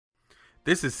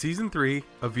This is Season 3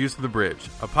 of Views from the Bridge,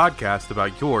 a podcast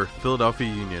about your Philadelphia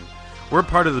Union. We're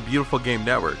part of the Beautiful Game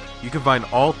Network. You can find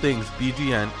all things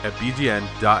BGN at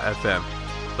bgn.fm.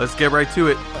 Let's get right to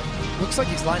it. Looks like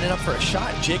he's lining up for a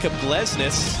shot. Jacob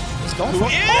Glesnes. He's going for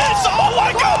it. Oh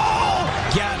my goal!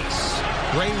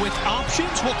 Gaddis. Ray with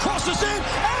options will cross this in,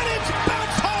 and it's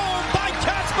bounced home by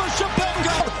Kacper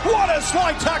Shabenga. What a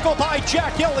slide tackle by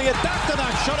Jack Elliott.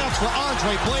 Back-to-back shutouts for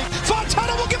Andre Blake.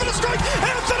 Fontana will give it a strike.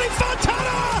 Anthony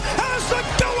Fontana has the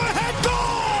go-ahead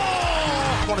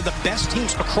goal. One of the best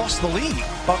teams across the league.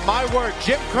 But my word,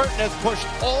 Jim Curtin has pushed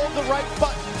all the right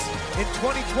buttons in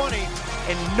 2020,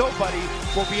 and nobody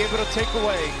will be able to take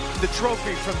away the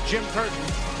trophy from Jim Curtin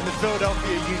and the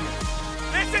Philadelphia Union.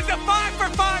 This is a 5 for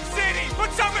 5 city.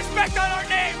 Put some respect on our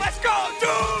name. Let's go,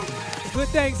 dude. Good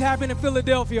things happen in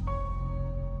Philadelphia.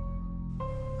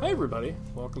 Hi, everybody.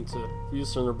 Welcome to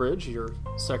Views from the Bridge, your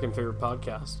second favorite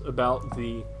podcast about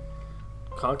the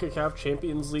CONCACAF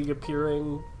Champions League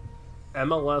appearing,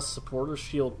 MLS Supporters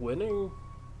Shield winning,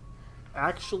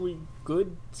 actually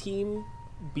good team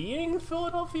being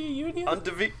Philadelphia Union.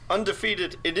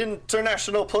 Undefeated in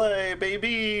international play,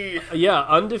 baby. Yeah,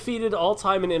 undefeated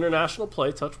all-time in international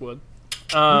play, touch wood.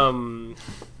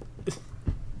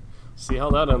 See how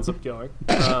that ends up going.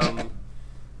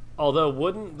 Although,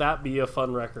 wouldn't that be a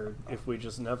fun record if we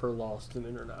just never lost in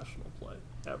international play,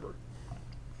 ever?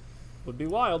 Would be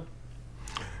wild.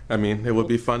 I mean, it would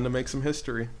be fun to make some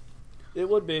history. It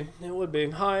would be. It would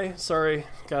be. Hi, sorry,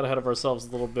 got ahead of ourselves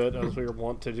a little bit, as we were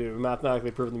wont to do.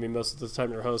 Mathematically proven to be most of the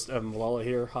time your host, Evan Malala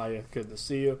here. Hi, good to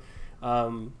see you.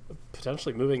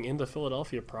 Potentially moving into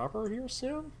Philadelphia proper here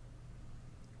soon.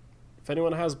 If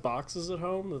anyone has boxes at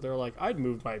home that they're like, I'd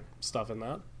move my stuff in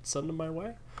that, send them my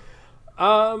way.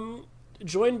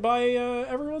 Joined by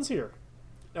everyone's here.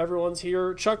 Everyone's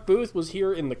here. Chuck Booth was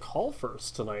here in the call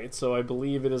first tonight, so I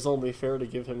believe it is only fair to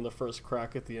give him the first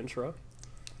crack at the intro.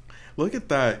 Look at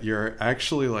that. You're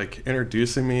actually,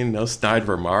 introducing me, no snide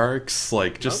remarks,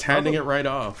 just handing it right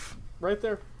off. Right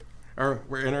there.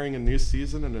 We're entering a new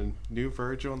season and a new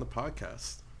Virgil on the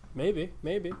podcast. Maybe.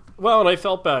 Well, and I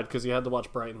felt bad because you had to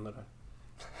watch Brighton today.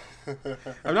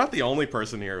 I'm not the only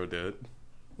person here who did.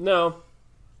 No,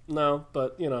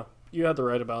 but, you had to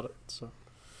write about it, so.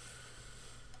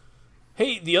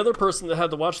 Hey, the other person that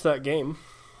had to watch that game,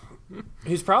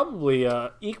 who's probably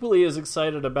equally as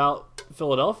excited about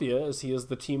Philadelphia as he is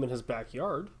the team in his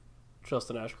backyard,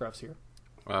 Justin Ashcraft's here.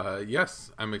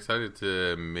 Yes, I'm excited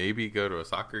to maybe go to a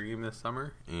soccer game this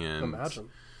summer and Imagine.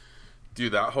 do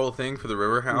that whole thing for the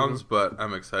Riverhounds, but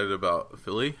I'm excited about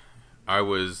Philly. I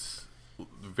was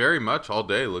very much all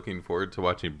day looking forward to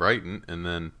watching Brighton, and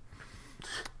then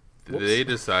they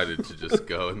decided to just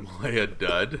go and lay a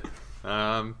dud.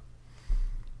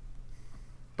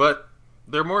 But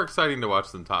they're more exciting to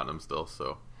watch than Tottenham still,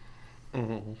 so.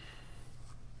 Mm-hmm.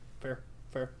 Fair.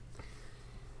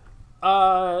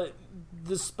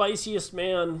 The spiciest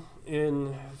man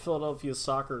in Philadelphia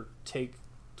soccer take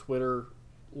Twitter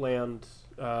land.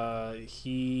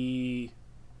 He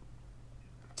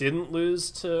didn't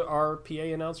lose to our PA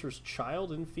announcer's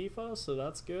child in FIFA, so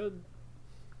that's good.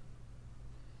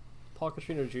 Paul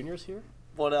Catrino Jr.'s here.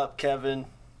 What up, Kevin?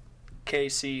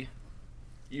 Casey,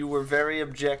 you were very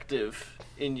objective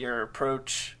in your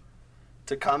approach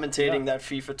to commentating that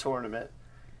FIFA tournament.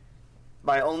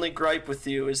 My only gripe with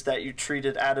you is that you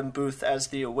treated Adam Booth as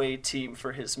the away team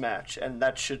for his match, and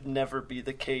that should never be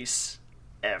the case,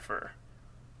 ever.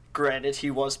 Granted,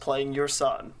 he was playing your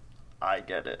son. I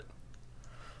get it.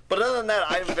 But other than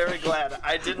that, I am very glad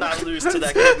I did not lose to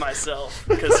that kid myself,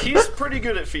 because he's pretty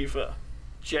good at FIFA.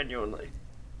 Genuinely.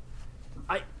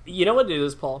 You know what it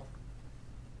is, Paul?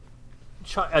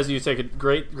 As you take a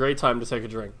great time to take a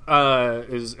drink,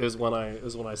 is when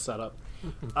I set up.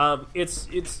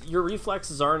 It's your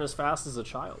reflexes aren't as fast as a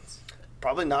child's.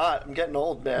 Probably not. I'm getting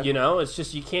old, man. It's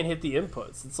just you can't hit the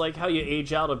inputs. It's like how you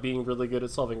age out of being really good at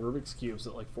solving Rubik's Cubes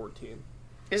at 14.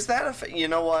 Is that you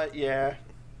know what? Yeah.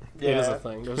 It is a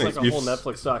thing. There's a whole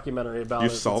Netflix documentary about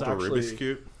it. You've solved a Rubik's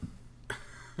Cube?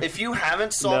 If you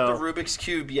haven't solved the Rubik's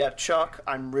Cube yet, Chuck,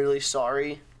 I'm really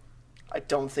sorry. I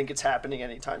don't think it's happening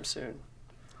anytime soon.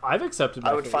 I've accepted my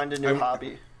I would fate. find a new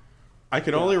hobby. I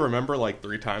can only remember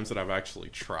 3 times that I've actually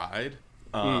tried.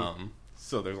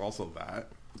 So there's also that.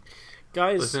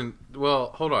 Guys, listen,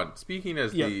 well, hold on. Speaking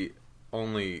as the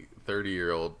only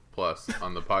 30-year-old plus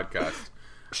on the podcast,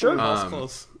 sure,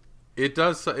 close. It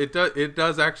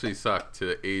does actually suck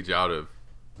to age out of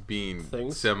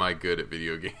being semi good at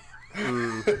video games.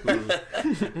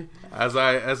 As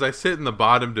I sit in the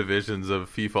bottom divisions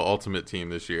of FIFA Ultimate Team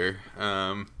this year,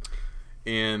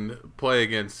 and play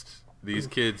against these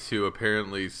kids who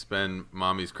apparently spend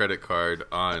mommy's credit card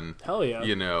on, hell yeah,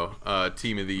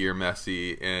 Team of the Year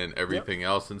Messi and everything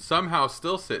else, and somehow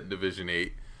still sit in Division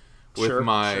 8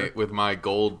 with with my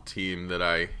gold team that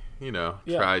I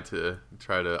try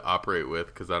to operate with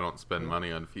because I don't spend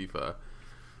money on FIFA.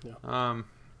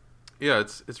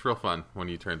 It's real fun when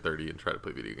you turn 30 and try to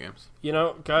play video games.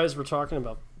 Guys, we're talking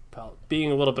about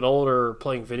being a little bit older,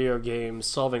 playing video games,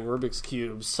 solving Rubik's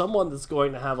Cubes. Someone that's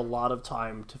going to have a lot of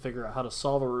time to figure out how to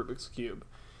solve a Rubik's Cube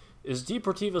is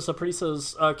Deportivo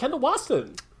Saprisa's Kendall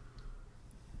Waston.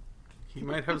 He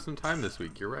might have some time this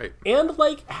week, you're right. And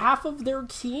half of their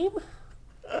team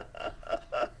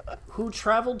who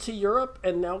traveled to Europe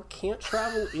and now can't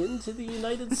travel into the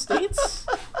United States?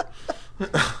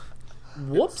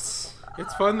 Whoops.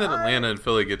 It's fun that Atlanta and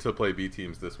Philly get to play B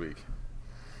teams this week.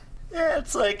 Yeah,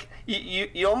 it's like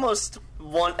you almost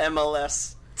want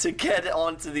MLS to get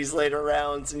onto these later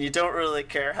rounds, and you don't really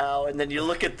care how. And then you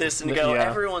look at this and go,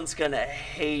 everyone's going to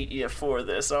hate you for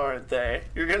this, aren't they?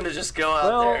 You're going to just go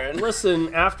out there. And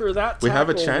listen, after that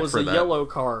tackle was a yellow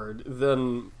card,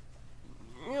 then,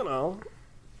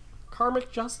 karmic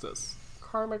justice.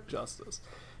 Karmic justice.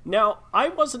 Now, I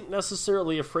wasn't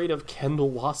necessarily afraid of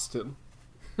Kendall Waston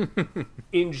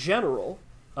in general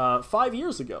 5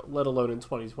 years ago, let alone in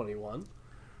 2021.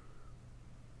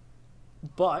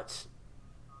 But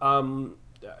I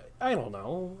don't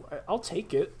know. I'll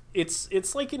take it.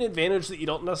 It's like an advantage that you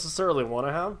don't necessarily want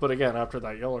to have, but again, after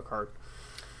that yellow card,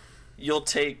 you'll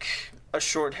take a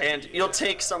shorthand. You'll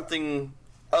take something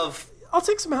of. I'll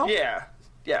take some help. Yeah.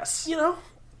 Yes.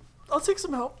 I'll take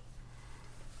some help.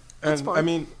 And I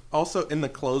mean, also in the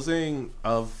closing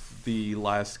of the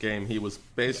last game, he was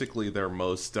basically their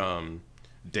most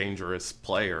dangerous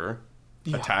player,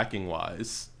 attacking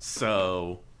wise.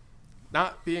 So,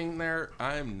 not being there,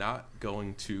 I'm not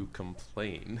going to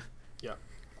complain.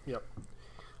 Yep.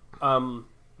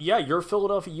 Your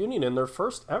Philadelphia Union in their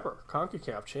first ever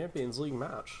CONCACAF Champions League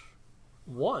match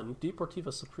won Deportivo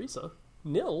Saprissa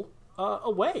 0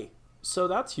 away. So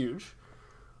that's huge.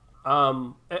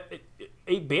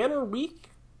 A banner week,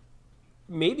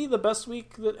 maybe the best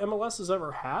week that MLS has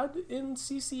ever had in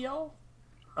CCL.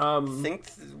 I think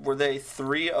were they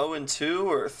 3-0-2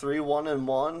 or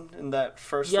 3-1-1 in that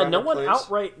first round? Yeah, no one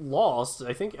outright lost.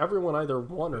 I think everyone either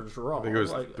won or draw. I think it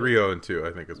was 3-0-2.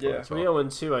 I think is what I saw.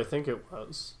 3-0-2. I think it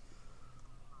was.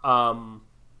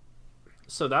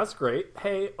 So that's great.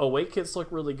 Hey, away kits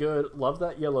look really good. Love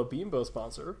that yellow Bimbo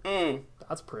sponsor.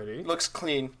 That's pretty. Looks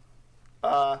clean.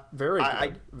 Very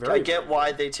good. I get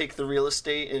why they take the real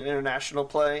estate in international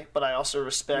play, but I also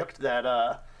respect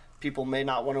that people may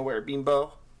not want to wear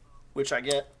Bimbo, which I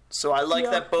get. So I like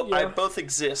that both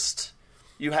exist.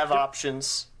 You have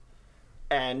options,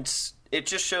 and it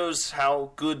just shows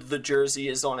how good the jersey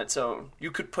is on its own. You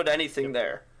could put anything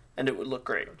there, and it would look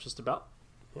great. Just about.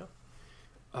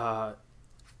 Yeah.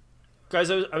 Guys,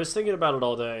 I was thinking about it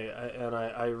all day, and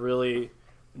I really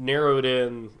narrowed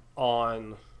in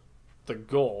on the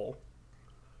goal,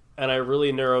 and I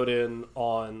really narrowed in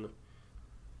on,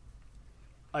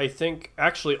 I think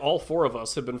actually all four of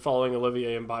us have been following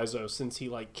Olivier Mbaizo since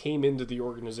he came into the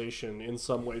organization in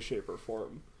some way, shape, or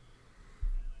form.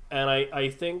 And I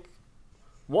think,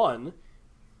 one,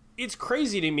 it's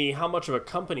crazy to me how much of a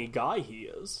company guy he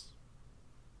is.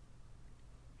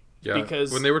 Yeah,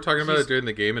 because when they were talking about it during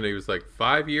the game and he was like,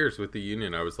 5 years with the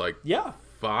Union, I was like, yeah,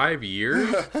 5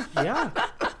 years? Yeah.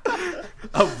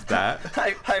 Of that.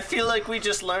 I feel like we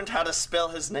just learned how to spell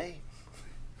his name.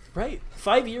 Right.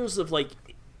 5 years of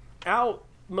out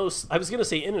most, I was going to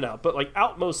say in and out, but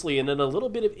out mostly and then a little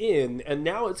bit of in, and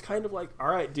now it's kind of all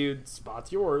right, dude,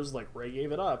 spot's yours. Ray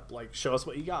gave it up. Show us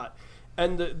what you got.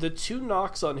 And the two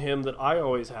knocks on him that I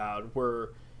always had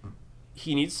were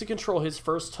he needs to control his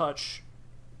first touch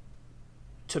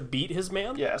to beat his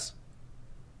man. Yes.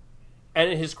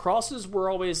 And his crosses were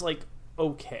always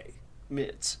okay.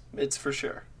 Mids for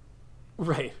sure.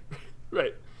 Right.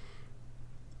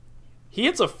 He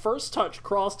hits a first touch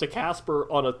cross to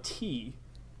Casper on a tee,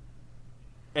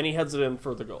 and he heads it in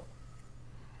for the goal.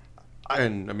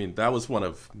 And I mean, that was one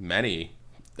of many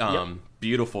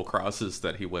beautiful crosses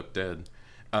that he whipped in.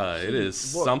 It is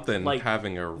something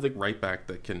having a right back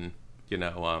that can,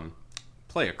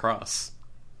 play across.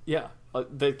 Yeah,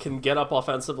 that can get up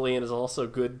offensively and is also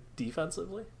good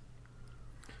defensively.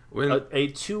 A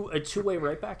two-way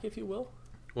right back, if you will.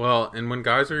 Well, and when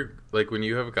guys are when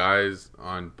you have guys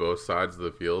on both sides of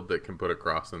the field that can put a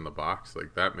cross in the box,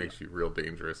 that makes you real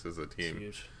dangerous as a team. It's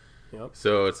huge. Yep.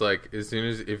 So it's like, as soon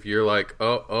as, if you're like,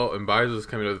 oh, and Bizo's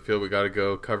coming to the field, we got to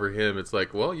go cover him. It's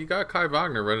like, well, you got Kai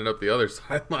Wagner running up the other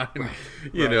sideline,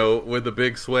 you know, with a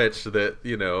big switch that,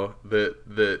 you know,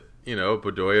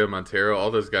 Bedoya, Montero,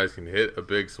 all those guys can hit a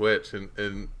big switch, and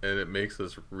it makes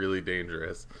us really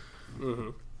dangerous. Mm-hmm.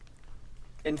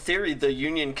 In theory, the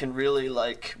Union can really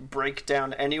like break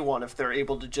down anyone if they're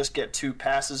able to just get 2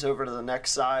 passes over to the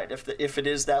next side. If it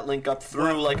is that link up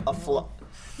through like a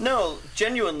No,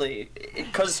 genuinely,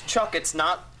 because Chuck,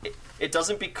 it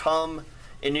doesn't become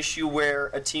an issue where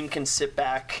a team can sit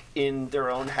back in their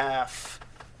own half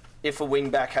if a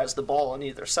wingback has the ball on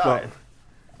either side. Well,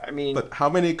 I mean, but how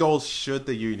many goals should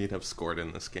the Union have scored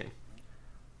in this game?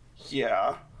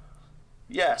 Yeah.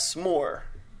 Yes, more.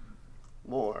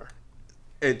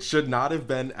 It should not have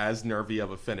been as nervy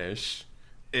of a finish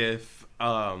if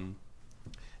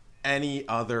any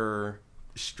other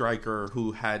striker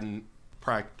who had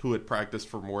practiced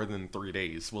for more than 3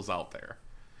 days was out there.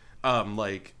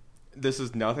 Like, this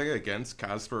is nothing against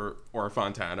Kasper or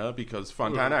Fontana, because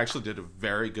Fontana actually did a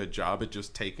very good job at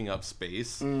just taking up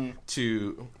space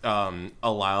to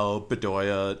allow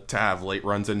Bedoya to have late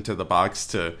runs into the box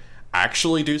to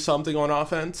actually do something on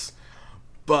offense.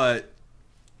 But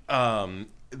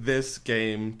this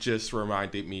game just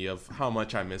reminded me of how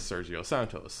much I miss Sergio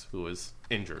Santos, who was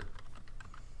injured.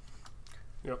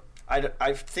 Yep.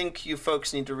 I think you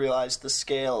folks need to realize the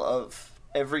scale of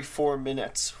every 4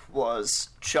 minutes was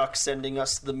Chuck sending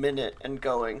us the minute and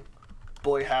going,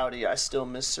 boy howdy, I still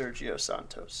miss Sergio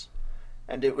Santos.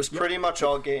 And it was pretty much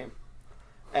all game.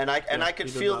 And I could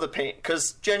feel the pain,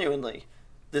 because genuinely,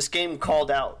 this game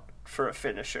called out for a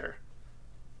finisher.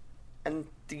 And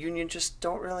the Union just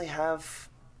don't really have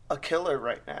a killer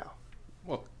right now.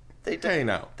 Well, they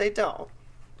don't. They don't.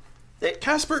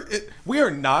 Kasper, we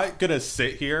are not going to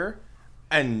sit here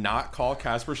and not call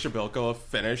Kasper Przybylko a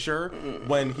finisher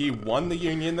when he won the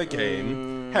Union the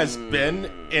game, has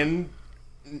been in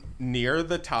near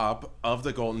the top of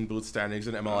the Golden Boot standings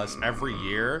in MLS every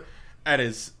year, and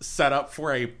is set up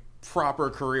for a proper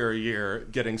career year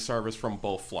getting service from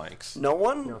both flanks. No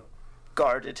one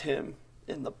guarded him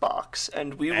in the box,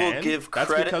 and we will give credit.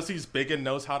 That's because he's big and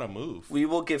knows how to move. We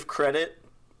will give credit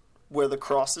where the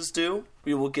crosses do.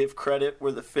 We will give credit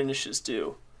where the finishes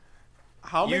do.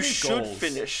 How many goals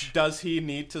does he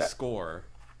need to score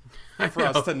for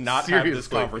us to not have this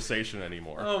conversation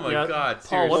anymore? Oh my God,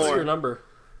 Paul, what's your number?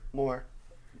 More.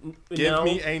 Give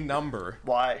me a number.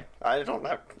 Why? I don't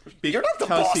have. You're not the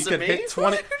Because boss he of could me. hit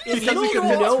 20. If Because you he could don't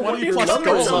hit know 20 your plus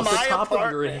numbers goals. off the my top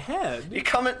of your apartment. head.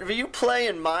 You play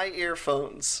in my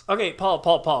earphones. Okay,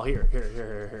 Paul,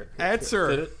 here.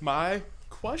 Answer my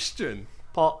question.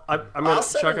 Paul, I'm I'll gonna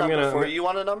set check. a number I'm gonna. for you. You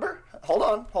want a number? Hold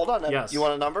on. Evan. Yes. You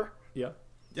want a number? Yeah.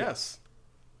 Yes.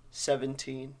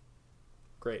 17.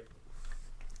 Great.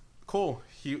 Cool.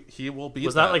 He will be.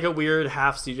 Was that like a weird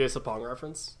half CJ Sapong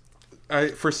reference?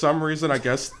 For some reason, I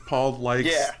guess Paul likes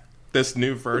Yeah. this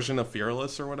new version of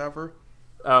Fearless or whatever.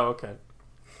 Oh, okay.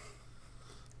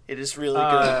 It is really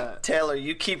good. Taylor,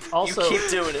 you keep doing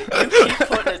it. You keep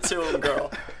putting it to him, girl.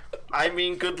 I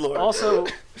mean, good lord. Also,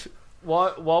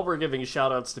 while we're giving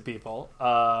shout-outs to people,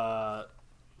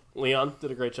 Leon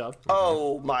did a great job.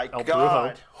 Oh my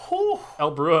God.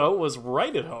 El Brujo was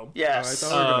right at home. Yes. I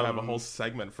thought we were going to have a whole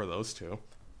segment for those two.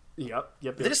 Yep.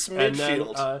 This And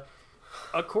midfield. then,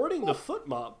 according to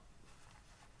FootMob,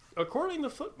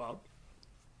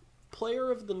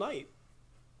 player of the night,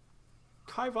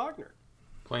 Kai Wagner.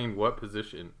 Playing what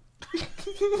position?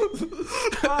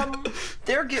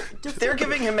 They're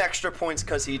giving him extra points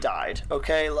because he died.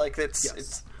 Okay, like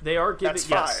it's They are giving. That's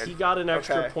Yes, fine. he got an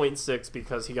extra Okay. 0.6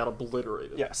 because he got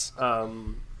obliterated. Yes.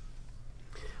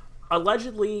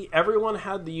 Allegedly, everyone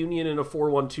had the Union in a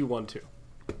 4-1-2-1-2.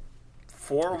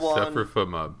 4-1. Except for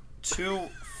FootMob. 2-4.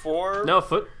 No,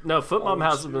 FootMob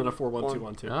has them in a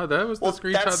 4-1-2-1-2. Oh, that was the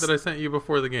screenshot that I sent you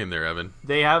before the game there, Evan.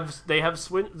 They have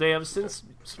since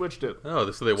switched it. Oh,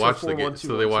 so they watched the game.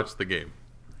 So they watched the game.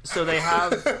 So they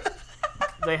have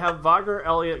Wagner,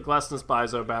 Elliott, Glesnes,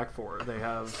 Bizo back four. They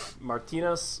have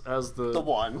Martinez as the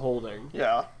one holding.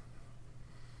 Yeah.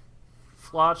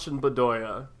 Flach and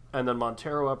Bedoya, and then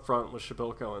Montero up front with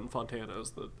Przybylko and Fontana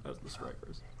as the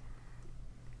strikers.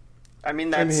 I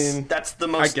mean that's the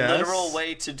most literal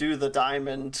way to do the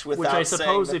diamond without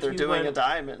saying that they're doing a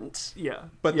diamond. Yeah,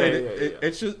 but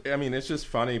it's just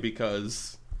funny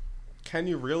because can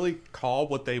you really call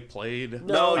what they played a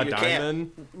diamond?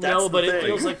 Can't. No, but it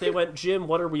feels like they went, Jim,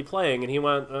 what are we playing? And he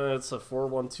went, it's a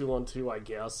 4-1-2-1-2, I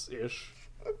guess ish.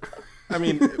 I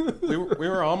mean, we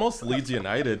were almost Leeds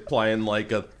United playing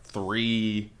like a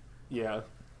 3-4-2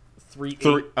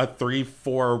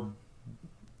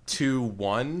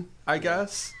 2-1, I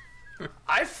guess.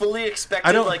 I fully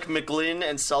expected like McGlynn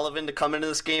and Sullivan to come into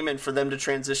this game and for them to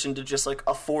transition to just like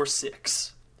a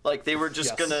 4-6. Like they were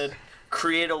just gonna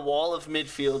create a wall of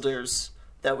midfielders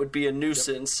that would be a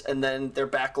nuisance, and then their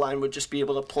back line would just be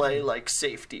able to play like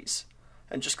safeties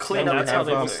and just clean up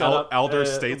everything. Elder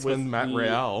statesman Matt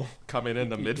Real coming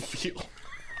into midfield.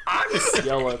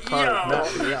 Yellow card,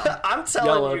 Matt Real. I'm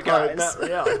telling you guys. Matt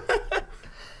Real.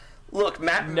 Look,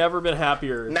 never been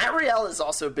happier. Matt Real has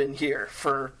also been here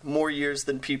for more years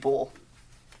than people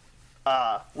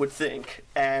would think,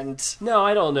 and no,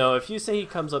 I don't know. If you say he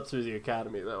comes up through the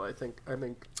academy, though, I think.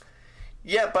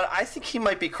 Yeah, but I think he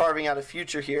might be carving out a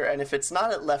future here, and if it's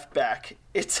not at left back,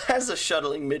 it's as a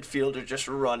shuttling midfielder just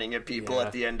running at people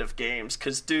at the end of games.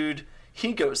 Because, dude,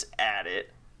 he goes at it,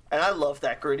 and I love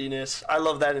that grittiness. I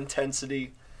love that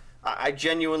intensity. I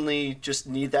genuinely just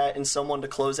need that in someone to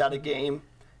close out a game.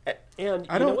 And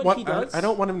I don't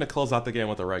want him to close out the game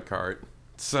with a red card.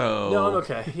 So no, I'm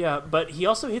okay. Yeah, but he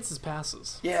also hits his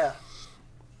passes. Yeah,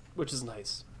 which is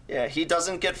nice. Yeah, he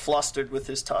doesn't get flustered with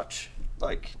his touch.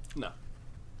 Like no.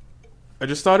 I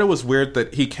just thought it was weird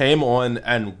that he came on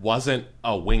and wasn't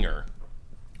a winger.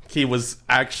 He was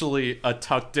actually a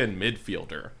tucked-in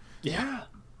midfielder. Yeah.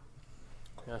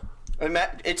 And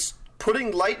Matt, it's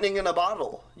putting lightning in a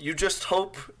bottle. You just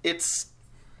hope it's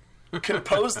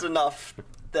composed enough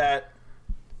that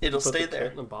it'll stay there.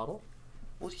 In a bottle?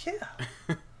 Well, yeah.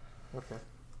 Okay.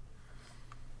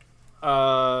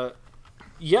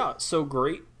 Yeah. So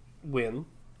great win.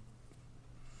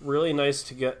 Really nice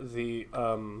to get the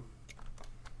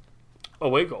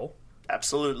away goal.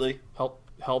 Absolutely.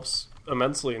 Helps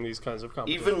immensely in these kinds of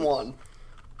competitions. Even one.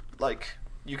 Like,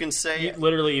 you can say...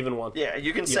 Literally even one. Yeah,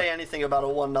 you can say anything about a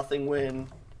 1-0 win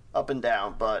up and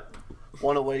down, but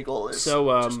one away goal is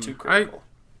just too critical.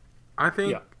 I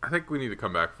think we need to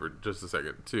come back for just a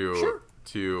second to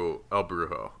El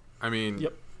Brujo. I mean,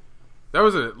 that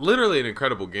was literally an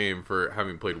incredible game for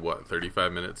having played,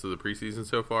 35 minutes of the preseason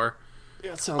so far?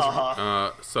 Yeah, it sounds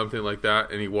right. Something like that.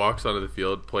 And he walks onto the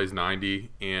field, plays 90,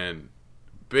 and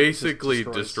basically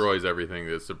destroys everything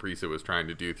that Saprissa was trying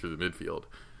to do through the midfield.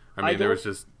 I mean, there was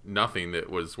just nothing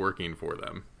that was working for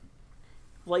them.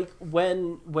 Like,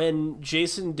 when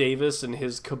Jason Davis and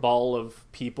his cabal of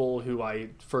people who I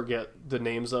forget the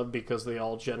names of because they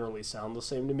all generally sound the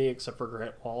same to me, except for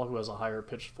Grant Wall, who has a higher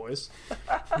pitched voice,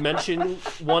 mention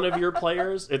one of your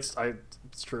players, it's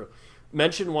true.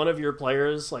 Mention one of your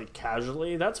players, like,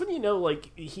 casually, that's when you know,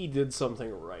 like, he did something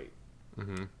right.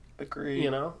 Mm-hmm. Agree. You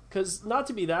know? Because, not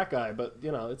to be that guy, but, you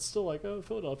know, it's still like, oh,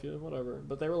 Philadelphia, whatever.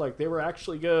 But they were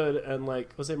actually good, and,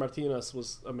 like, Jose Martinez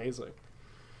was amazing.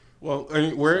 Well, I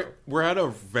mean, we're at a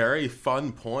very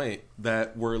fun point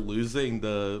that we're losing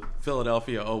the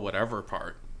Philadelphia whatever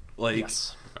part. Like,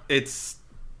 it's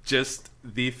just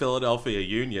the Philadelphia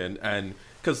Union, and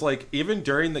because, like, even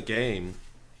during the game,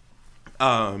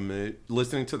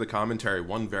 listening to the commentary,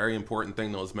 one very important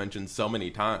thing that was mentioned so many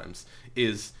times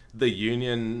is the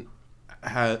Union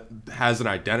has an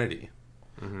identity.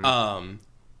 Mm-hmm.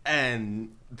 And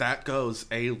that goes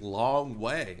a long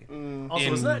way.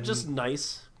 Also, isn't that just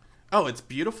nice? Oh, it's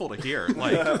beautiful to hear.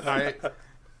 Like,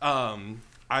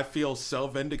 I feel so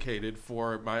vindicated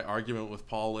for my argument with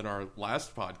Paul in our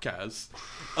last podcast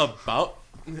about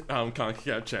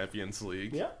CONCACAF Champions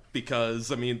League. Yeah.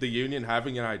 Because, I mean, the Union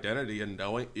having an identity and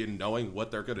knowing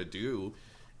what they're going to do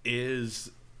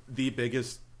is the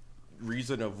biggest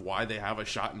reason of why they have a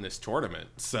shot in this tournament.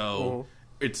 So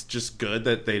it's just good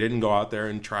that they didn't go out there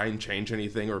and try and change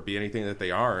anything or be anything that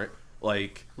they aren't.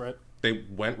 Like, they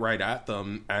went right at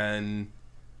them and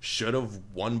should have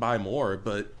won by more,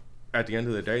 but at the end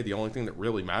of the day, the only thing that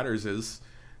really matters is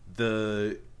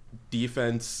the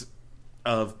defense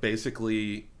of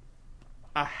basically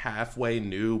a halfway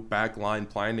new back line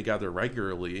playing together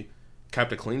regularly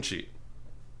kept a clean sheet.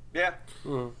 Yeah.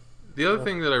 The other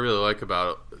thing that I really like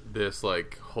about this,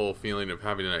 like, whole feeling of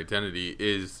having an identity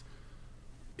is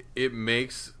it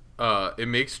makes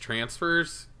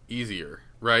transfers easier.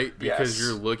 Right? Because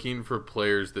you're looking for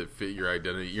players that fit your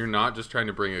identity. You're not just trying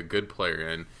to bring a good player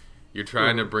in. You're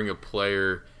trying to bring a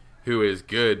player who is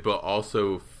good but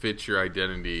also fits your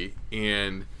identity.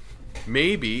 And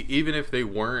maybe, even if they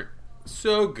weren't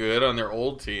so good on their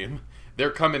old team,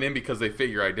 they're coming in because they fit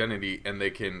your identity, and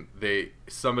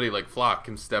somebody like Flock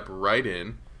can step right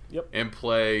in and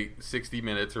play 60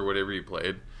 minutes or whatever he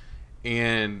played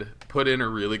and put in a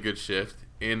really good shift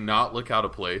and not look out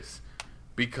of place.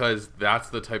 Because that's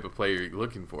the type of player you're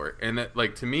looking for. And that,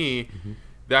 like, to me,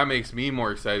 that makes me more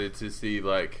excited to see,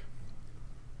 like,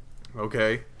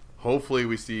 okay, hopefully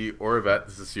we see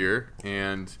Orevet this year.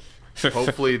 And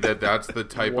hopefully that's the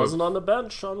type wasn't on the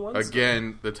bench on Wednesday.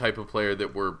 Again, the type of player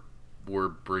that we're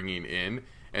bringing in.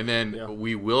 And then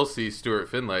we will see Stuart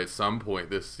Finlay at some point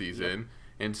this season.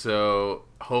 Yeah. And so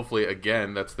hopefully,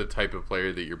 again, that's the type of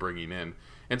player that you're bringing in.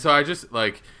 And so I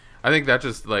think that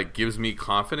just gives me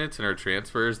confidence in our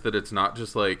transfers that it's not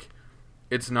just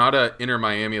it's not a Inter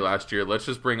Miami last year. Let's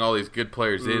just bring all these good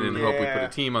players in and hope we put a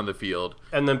team on the field.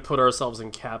 And then put ourselves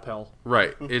in cap hell.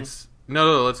 Right. It's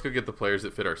no, let's go get the players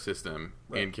that fit our system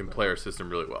and can play our system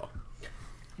really well.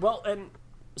 Well, and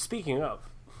speaking of,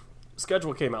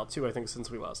 schedule came out too, I think,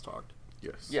 since we last talked.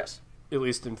 Yes. At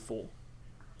least in full.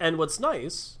 And what's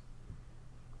nice,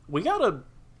 we got a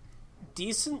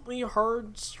decently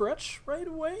hard stretch right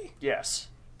away. Yes.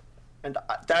 And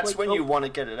that's when you want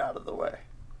to get it out of the way.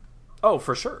 Oh,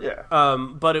 for sure. Yeah.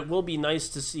 But it will be nice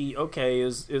to see. Okay,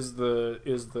 is the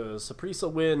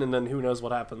Saprissa win, and then who knows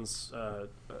what happens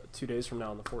 2 days from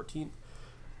now on the 14th.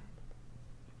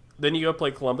 Then you go play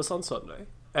Columbus on Sunday,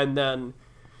 and then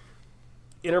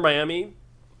Inter Miami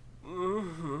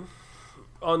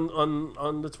on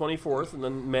the 24th, and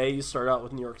then May you start out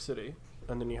with New York City,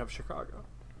 and then you have Chicago.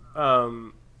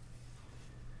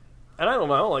 And I don't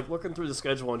know, looking through the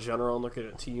schedule in general and looking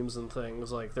at teams and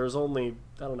things, there's only,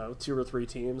 2 or 3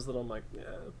 teams that I'm it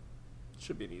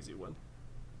should be an easy win.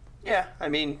 Yeah, I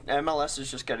mean, MLS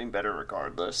is just getting better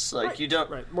regardless.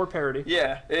 Right, more parity.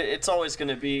 Yeah, it's always going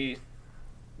to be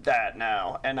that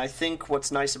now. And I think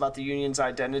what's nice about the Union's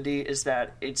identity is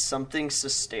that it's something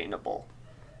sustainable.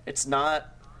 It's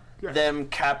not them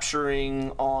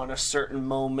capturing on a certain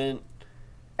moment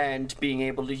and being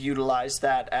able to utilize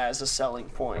that as a selling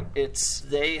point.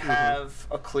 They have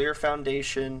a clear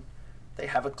foundation, they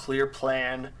have a clear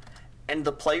plan, and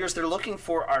the players they're looking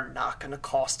for are not going to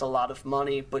cost a lot of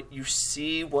money, but you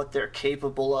see what they're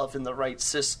capable of in the right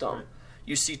system. Right.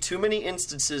 You see too many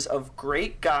instances of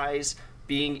great guys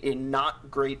being in not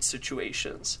great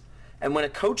situations. And when a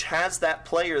coach has that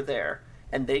player there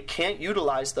and they can't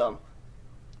utilize them,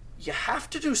 you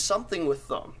have to do something with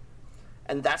them.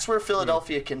 And that's where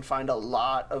Philadelphia can find a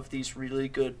lot of these really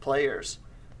good players.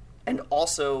 And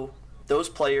also, those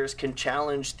players can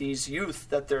challenge these youth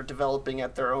that they're developing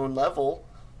at their own level.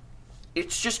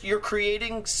 It's just you're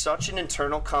creating such an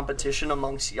internal competition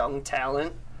amongst young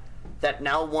talent that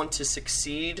now want to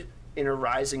succeed in a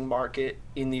rising market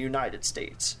in the United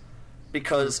States.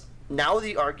 Because now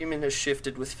the argument has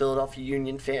shifted with Philadelphia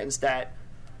Union fans that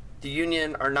the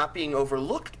Union are not being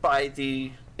overlooked by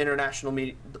the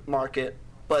international market,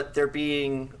 but they're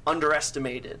being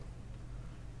underestimated.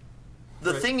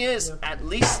 The thing is, at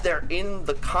least they're in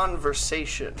the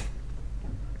conversation.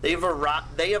 They have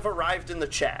arrived in the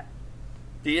chat.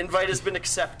 The invite has been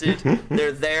accepted.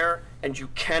 They're there, and you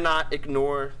cannot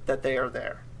ignore that they are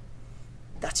there.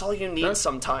 That's all you need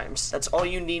sometimes. That's all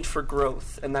you need for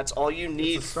growth, and that's all you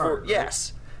need for...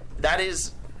 Yes. That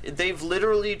is... They've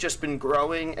literally just been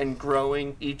growing and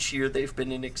growing each year they've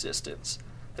been in existence.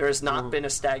 There has not been a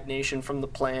stagnation from the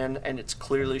plan, and it's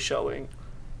clearly showing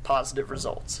positive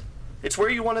results. It's where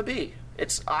you want to be.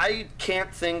 I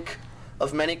can't think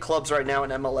of many clubs right now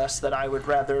in MLS that I would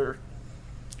rather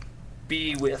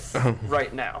be with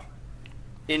right now.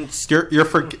 You're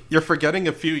forgetting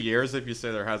a few years if you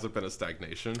say there hasn't been a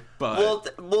stagnation.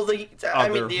 But the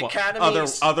academy.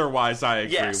 Otherwise, I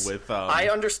agree with. I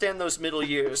understand those middle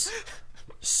years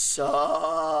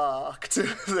sucked.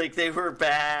 They were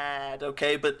bad.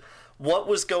 Okay, but what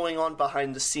was going on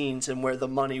behind the scenes and where the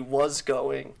money was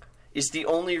going is the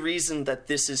only reason that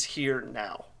this is here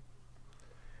now.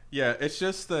 Yeah, it's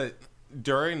just that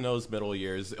during those middle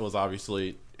years, it was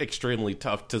obviously extremely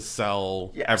tough to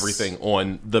sell everything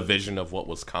on the vision of what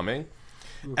was coming.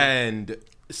 And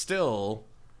still,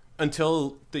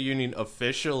 until the Union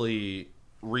officially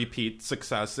repeat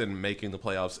success in making the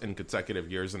playoffs in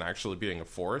consecutive years and actually being a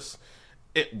force,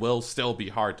 it will still be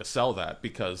hard to sell that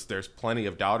because there's plenty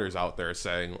of doubters out there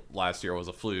saying last year was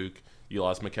a fluke, you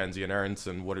lost McKenzie and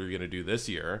Aronson, what are you going to do this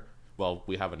year? Well,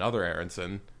 we have another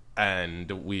Aronson, and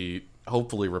we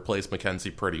hopefully replace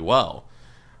McKenzie pretty well.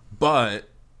 But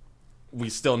we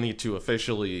still need to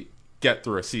officially get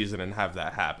through a season and have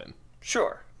that happen.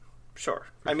 Sure.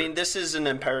 I mean, this is an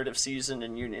imperative season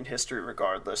in Union history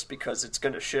regardless, because it's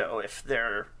going to show if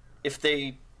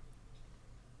they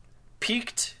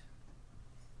peaked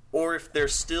or if they're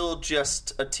still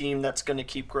just a team that's going to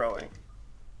keep growing.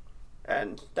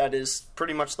 And that is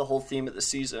pretty much the whole theme of the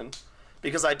season.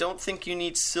 Because I don't think you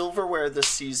need silverware this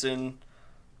season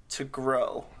to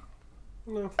grow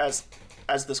as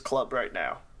this club right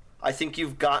now. I think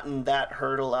you've gotten that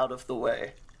hurdle out of the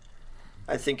way.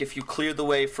 I think if you clear the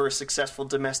way for a successful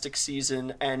domestic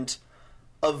season and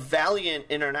a valiant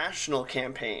international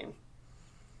campaign,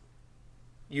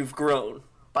 you've grown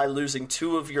by losing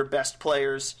 2 of your best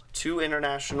players, 2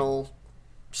 international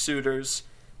suitors,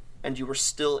 and you were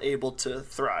still able to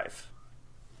thrive.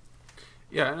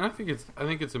 Yeah, and I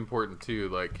think it's important too.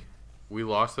 Like, we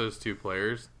lost those 2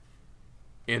 players,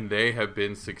 and they have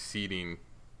been succeeding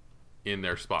in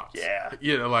their spots.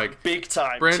 Yeah, like big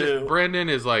time. Brandon, too. Brandon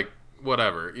is like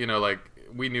whatever. Like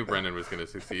we knew Brendan was going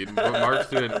to succeed, but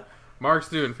Mark's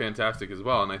doing fantastic as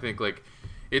well. And I think like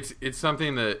it's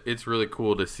something that it's really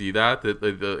cool to see that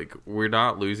like, we're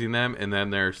not losing them, and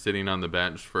then they're sitting on the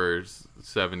bench for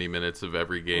 70 minutes of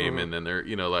every game, and then they're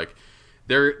like.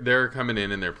 They're coming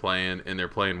in and they're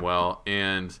playing well,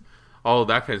 and all of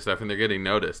that kind of stuff, and they're getting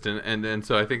noticed, and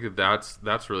so I think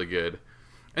that's really good.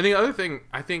 And the other thing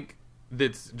I think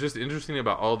that's just interesting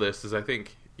about all this is I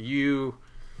think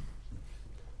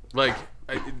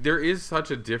there is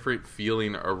such a different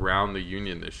feeling around the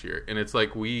Union this year, and it's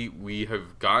like we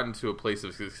have gotten to a place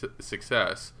of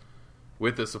success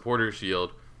with the Supporters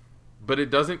Shield, but it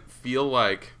doesn't feel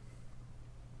like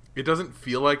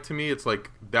to me it's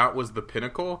like that was the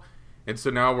pinnacle, and so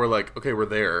now we're like, okay, we're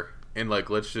there, and like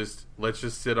let's just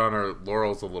sit on our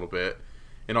laurels a little bit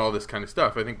and all this kind of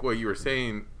stuff. I think what you were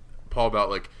saying, Paul, about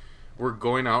like we're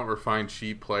going out and we're finding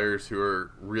cheap players who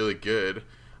are really good.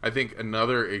 I think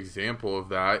another example of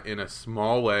that in a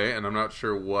small way, and I'm not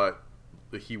sure what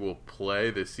he will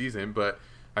play this season, but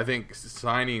I think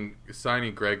signing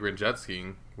Greg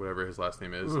Renjetsky, whatever his last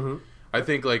name is, I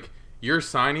think like you're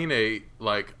signing a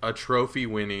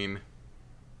trophy-winning,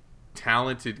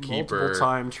 talented keeper,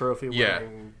 multiple-time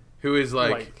trophy-winning, who is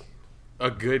like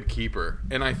a good keeper.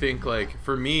 And I think like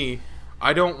for me,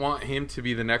 I don't want him to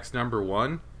be the next number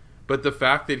 1, but the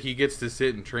fact that he gets to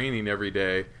sit in training every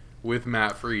day with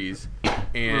Matt Freese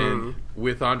and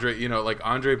with Andre,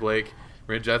 Andre Blake,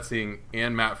 Renjetsky,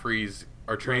 and Matt Freese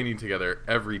are training together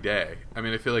every day. I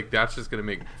mean, I feel like that's just going to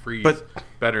make Freese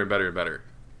better and better and better.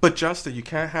 But Justin, you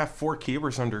can't have 4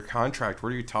 keepers under contract.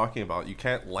 What are you talking about? You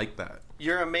can't like that.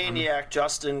 You're a maniac,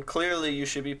 Justin. Clearly, you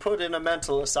should be put in a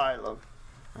mental asylum.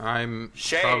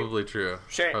 Probably true.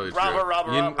 Shame. Probably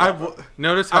Robert.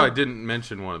 Notice how I didn't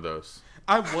mention one of those.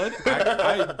 I would.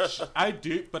 I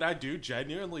do, but I do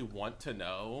genuinely want to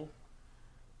know.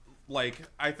 Like,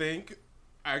 I think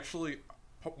actually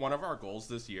one of our goals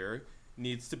this year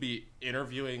needs to be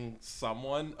interviewing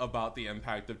someone about the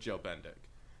impact of Joe Bendik.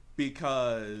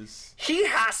 Because he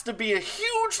has to be a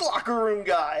huge locker room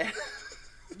guy.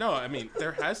 No, I mean,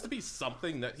 there has to be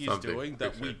something that he's doing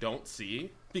that we don't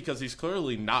see, because he's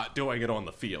clearly not doing it on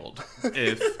the field.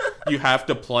 If you have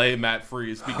to play Matt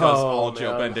Freese because all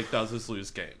Joe Bendik does is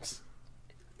lose games.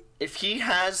 If he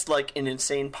has like an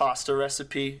insane pasta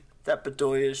recipe that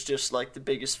Bedoya is just like the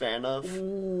biggest fan of.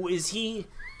 Ooh, is he?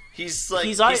 He's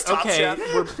top chef.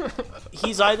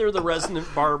 He's either the resident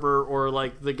barber or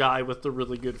like the guy with the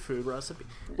really good food recipe.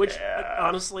 Which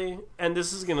honestly, and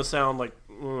this is gonna sound like,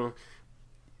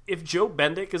 if Joe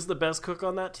Bendik is the best cook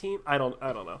on that team, I don't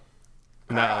know.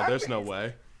 No, there's no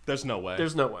way. There's no way.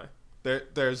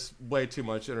 There's way too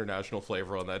much international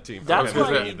flavor on that team. That's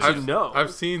what I need to know.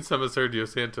 I've seen some of Sergio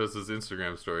Santos's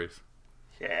Instagram stories.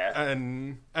 Yeah,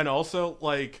 and also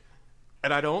like,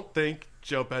 and I don't think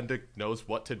Joe Bendik knows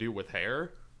what to do with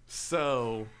hair,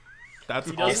 so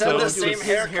that's also the same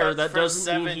hair. That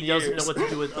doesn't mean he doesn't know what to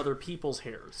do with other people's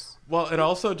hairs. Well, and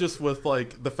also just with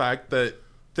like the fact that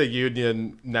the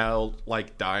Union now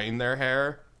like dyeing their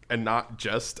hair and not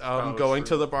just going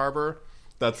to the barber.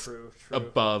 That's true.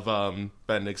 Above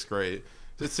Bendik's grade.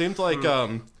 It seems like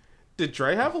did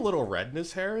Dre have a little red in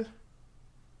his hair?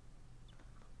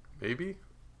 Maybe.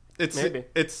 It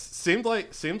seemed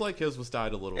like his was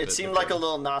dyed a little bit. It seemed like a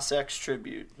little Nas X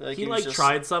tribute. Like he like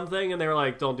tried something and they were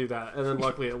like, "Don't do that," and then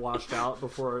luckily it washed out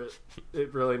before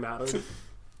it really mattered.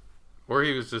 Or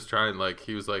he was just trying, like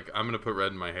he was like, "I'm gonna put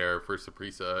red in my hair for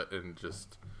Saprissa and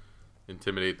just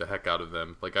intimidate the heck out of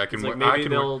them. Like I can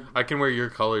wear your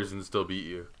colors and still beat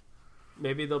you."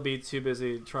 Maybe they'll be too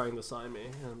busy trying to sign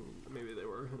me, and maybe they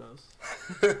were. Who knows?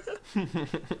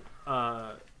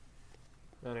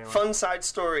 Anyway. Fun side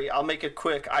story. I'll make it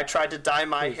quick. I tried to dye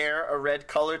my hair a red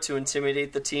color to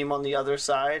intimidate the team on the other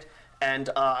side, and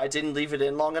I didn't leave it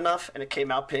in long enough, and it came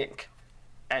out pink.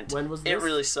 And when was this? It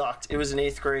really sucked. It was in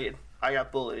 8th grade. I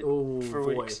got bullied for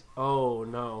weeks. Oh,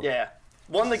 no. Yeah.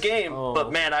 Won the game,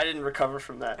 but man, I didn't recover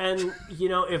from that. And,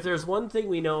 if there's one thing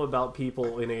we know about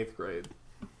people in 8th grade...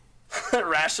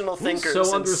 rational thinkers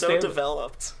and so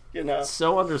developed,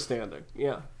 So understanding,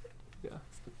 yeah.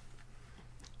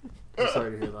 I'm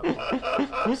sorry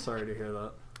to hear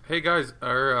that. Hey guys,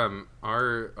 our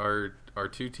our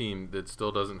 2 team that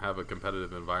still doesn't have a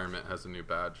competitive environment has a new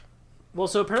badge. Well,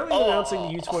 so apparently they're announcing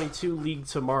the U22 league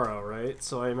tomorrow, right?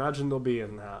 So I imagine they'll be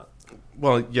in that.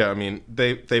 Well, yeah, I mean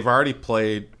they've already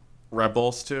played Red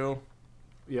Bulls too.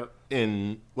 Yep.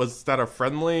 Was that a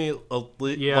friendly?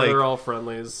 Yeah, they're all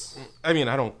friendlies. I mean,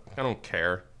 I don't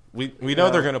care. We know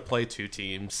they're gonna play 2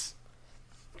 teams.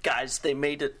 Guys, they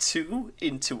made a 2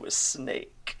 into a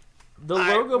snake. The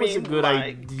logo was a good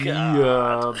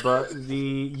idea, but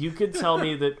you could tell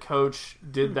me that Coach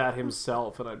did that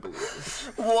himself, and I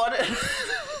believe. What?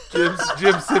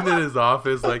 Jim's sitting in his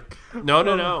office like,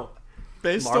 no.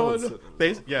 Based on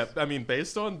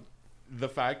the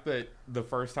fact that the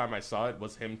first time I saw it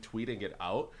was him tweeting it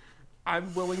out,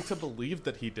 I'm willing to believe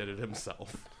that he did it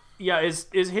himself. Yeah, is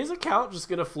his account just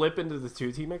gonna flip into the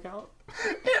 2-team account?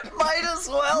 It might as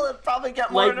well. It'd probably get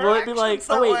more will it be like,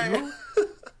 that wait, way. who?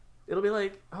 It'll be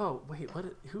like, oh wait,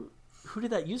 who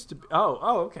did that used to be?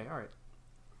 Oh, okay, all right.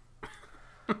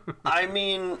 I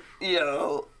mean,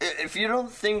 if you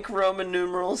don't think Roman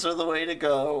numerals are the way to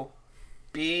go,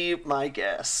 be my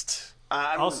guest.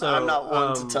 I'm not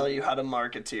one to tell you how to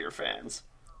market to your fans.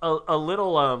 A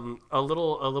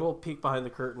little peek behind the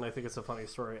curtain. I think it's a funny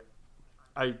story.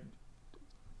 I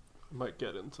might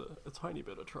get into a tiny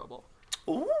bit of trouble.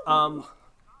 Ooh.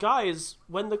 Guys,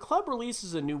 when the club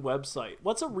releases a new website,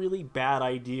 what's a really bad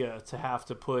idea to have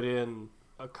to put in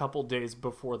a couple days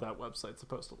before that website's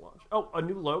supposed to launch? Oh, a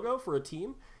new logo for a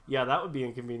team? Yeah, that would be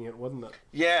inconvenient, wouldn't it?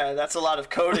 Yeah, that's a lot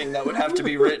of coding that would have to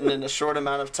be written in a short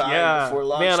amount of time before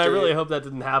launch. Man, I really hope that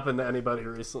didn't happen to anybody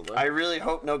recently. I really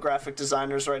hope no graphic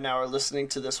designers right now are listening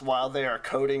to this while they are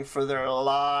coding for their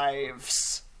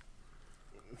lives.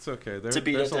 It's okay. There's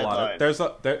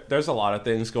a lot of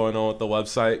things going on with the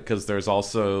website because there's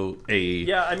also a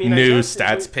new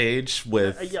stats page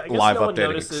with live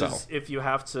updating Excel. If you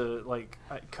have to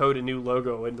code a new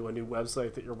logo into a new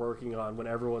website that you're working on when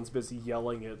everyone's busy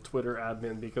yelling at Twitter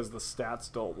admin because the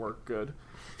stats don't work good.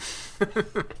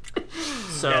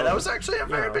 So yeah, that was actually a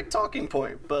very big talking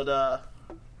point, but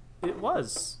it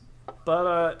was.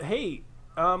 But hey,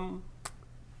 you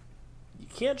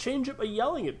can't change it by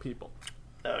yelling at people.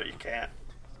 No, you can't.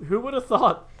 Who would have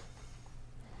thought?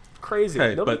 Crazy.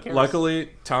 Hey, Nobody but cares. Luckily,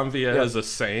 Tom Villa is a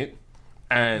saint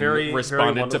and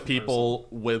responded to people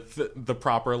with the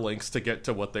proper links to get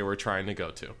to what they were trying to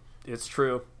go to. It's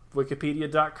true.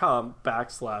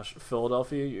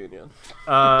 Wikipedia.com/Philadelphia Union.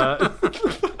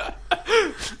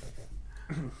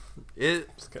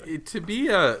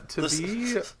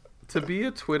 To be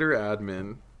a Twitter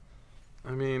admin,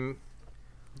 I mean,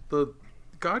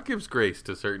 God gives grace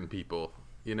to certain people.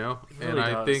 And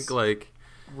I think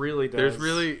really does.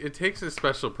 It takes a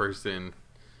special person,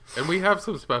 and we have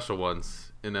some special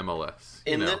ones in MLS.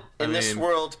 In this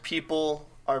world, people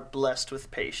are blessed with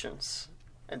patience,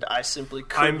 and I simply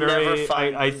could never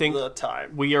find the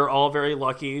time. We are all very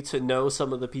lucky to know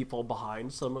some of the people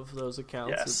behind some of those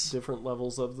accounts at different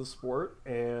levels of the sport,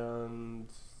 and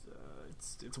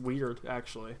it's weird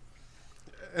actually.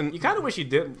 And you kind of wish you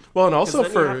didn't. Well, and also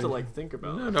then you have to think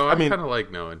about it. No, I kind of like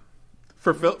knowing.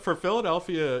 For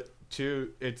Philadelphia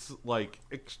too, it's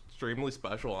extremely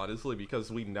special, honestly,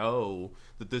 because we know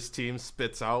that this team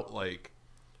spits out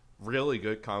really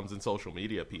good comms and social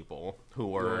media people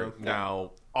who are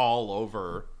now all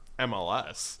over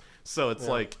MLS. So it's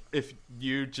if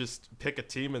you just pick a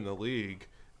team in the league,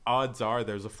 odds are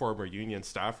there's a former Union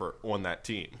staffer on that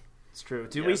team. It's true.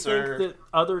 Do we think that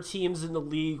other teams in the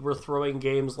league were throwing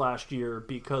games last year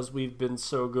because we've been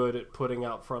so good at putting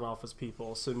out front office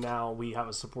people? So now we have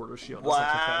a supporter shield.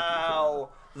 Wow.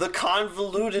 The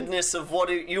convolutedness of what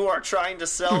you are trying to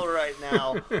sell right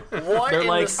now. What They're in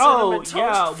like, the cinnamon toast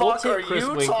we'll fuck take are Chris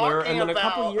you Winkler, and then talking a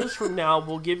couple about? years from now,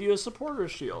 we'll give you a supporter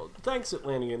shield. Thanks,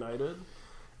 Atlanta United.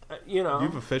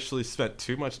 You've officially spent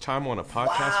too much time on a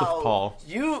podcast with Paul.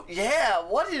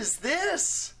 What is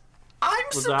this?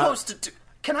 I'm supposed to do...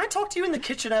 Can I talk to you in the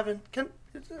kitchen, Evan?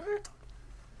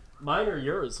 Mine or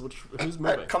yours? Who's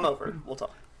moving? Come over. We'll talk.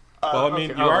 Well, I mean,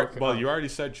 you already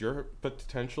said you're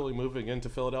potentially moving into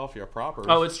Philadelphia proper.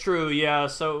 Oh, it's true. Yeah,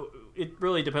 so it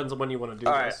really depends on when you want to do this.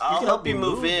 All right, I'll help you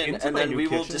move in, and then we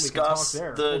will discuss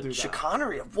the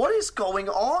chicanery of what is going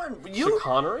on.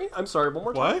 Chicanery? I'm sorry, one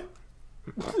more time.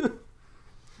 What?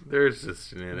 There's just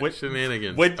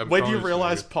shenanigans. When you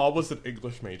realize Paul was an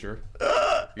English major?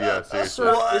 Yeah, seriously.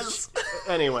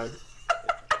 Anyway.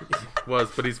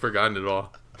 But he's forgotten it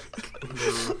all.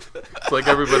 It's like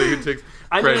everybody who takes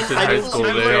French in high school,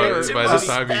 by the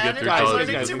time you get through college,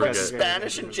 you forget.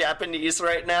 Spanish and Japanese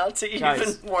right now to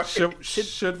even work.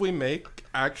 Should we make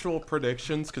actual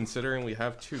predictions, considering we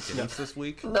have 2 games this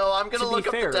week? No, I'm going to look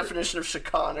up fair, the definition of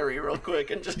chicanery real quick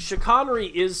and just... Chicanery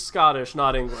is Scottish,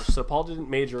 not English, so Paul didn't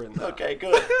major in that. Okay,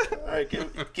 good. All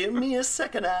right, give me a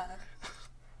second.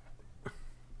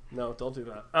 No, don't do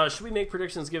that. Should we make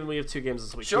predictions given we have 2 games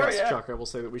this week? Sure, yes, yeah. Chuck, I will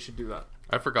say that we should do that.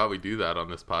 I forgot we do that on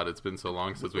this pod. It's been so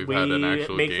long since we've We had an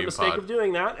actual make game the mistake pod. of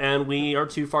doing that, and we are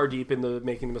too far deep into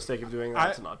making the mistake of doing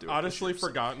that to not do it. I honestly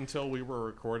forgot until we were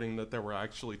recording that there were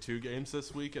actually 2 games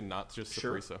this week and not just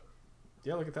Saprissa.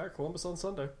 Yeah, look at that. Columbus on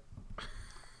Sunday.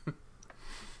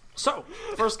 So,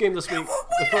 first game this week.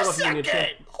 The Philadelphia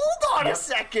Union Hold on a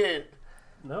second.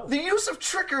 No. The use of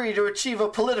trickery to achieve a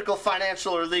political,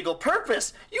 financial, or legal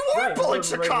purpose. You are pulling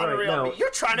chicanery on me.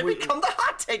 You're trying to become the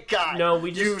hot take guy. No,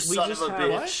 we you just son of a have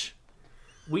bitch.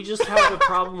 We just have a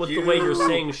problem with the way you're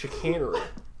saying chicanery.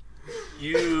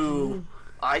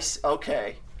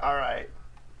 Okay. All right.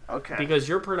 Okay. Because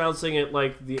you're pronouncing it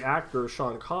like the actor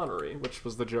Sean Connery, which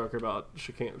was the joke about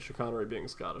chicanery being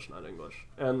Scottish, not English.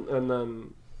 And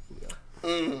then, yeah.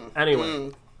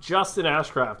 Anyway, Justin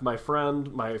Ashcraft, my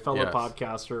friend, my fellow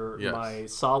podcaster, my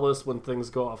solace when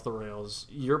things go off the rails.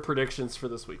 Your predictions for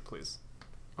this week, please.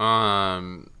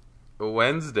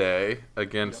 Wednesday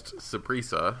against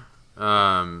Saprissa.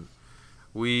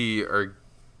 We are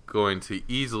going to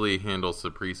easily handle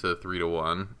Saprissa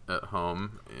 3-1 at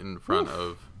home in front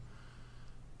of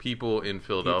people in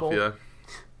Philadelphia.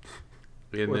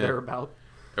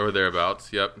 Or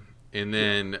thereabouts, yep. And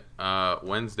then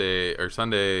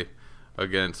Sunday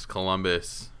against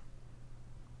Columbus.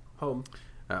 Home.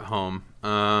 At home.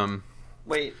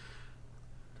 Wait.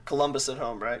 Columbus at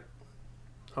home, right?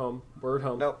 Home. We're at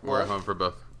home. No, we're at home for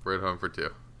both. We're at home for 2.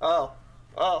 Oh,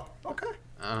 okay.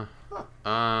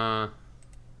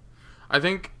 I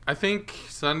think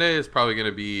Sunday is probably going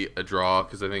to be a draw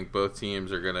because I think both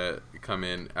teams are going to come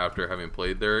in after having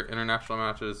played their international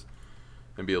matches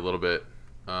and be a little bit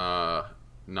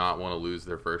not want to lose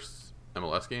their first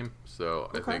MLS game.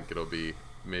 So I think it'll be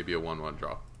maybe a 1-1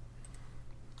 draw.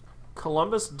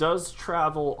 Columbus does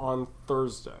travel on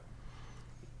Thursday.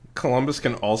 Columbus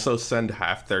can also send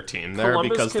half their team there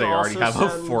because they already have a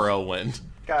 4-0 win.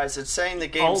 Guys, it's saying the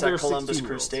game's at Columbus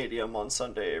Crew Stadium on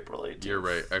Sunday, April 18th. You're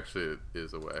right. Actually, it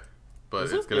is away.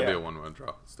 But it's going to be a 1-1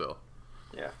 draw still.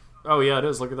 Yeah. Oh, yeah, it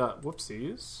is. Look at that.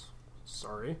 Whoopsies.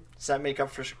 Sorry. Does that make up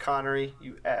for chicanery,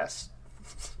 you ass?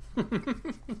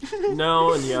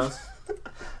 No and yes.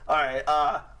 All right.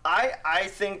 I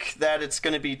think that it's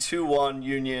going to be 2-1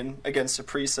 Union against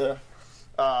Saprissa.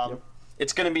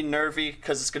 It's going to be nervy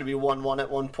because it's going to be 1-1 at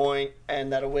one point,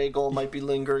 and that away goal might be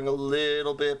lingering a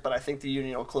little bit, but I think the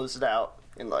Union will close it out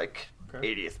in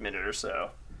 80th minute or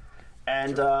so.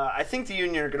 And I think the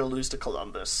Union are going to lose to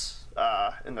Columbus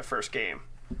in the first game.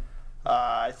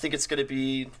 I think it's going to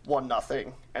be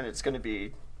 1-0, and it's going to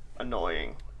be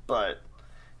annoying, but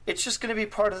it's just going to be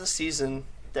part of the season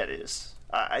that is.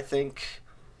 I think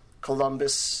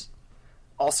Columbus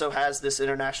also has this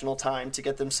international time to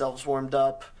get themselves warmed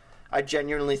up. I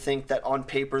genuinely think that on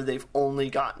paper they've only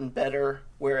gotten better,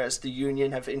 whereas the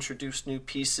Union have introduced new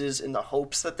pieces in the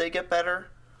hopes that they get better.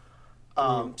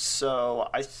 So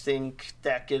I think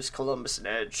that gives Columbus an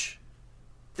edge.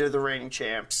 They're the reigning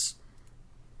champs.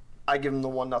 I give them the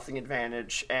 1-0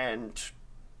 advantage, and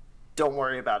don't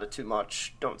worry about it too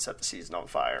much. Don't set the season on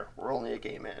fire. We're only a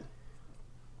game in.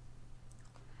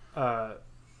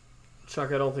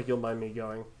 Chuck, I don't think you'll mind me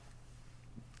going.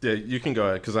 Yeah, you can go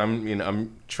ahead because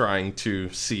I'm trying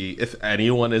to see if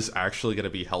anyone is actually going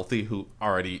to be healthy who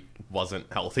already wasn't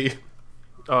healthy.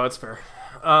 Oh, that's fair.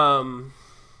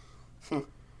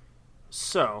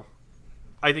 So,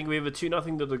 I think we have a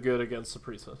 2-0 to the good against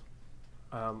Saprissa.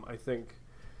 I think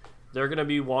they're going to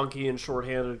be wonky and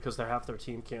shorthanded because half their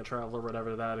team can't travel or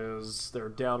whatever that is. They're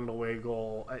down an away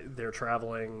goal. They're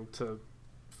traveling to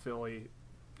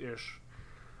Philly-ish.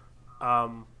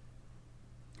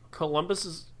 Columbus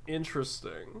is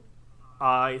interesting.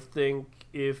 I think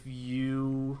if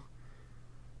you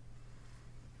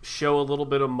show a little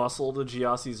bit of muscle to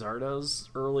Giassi Zardes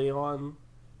early on,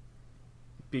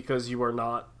 because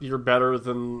you're better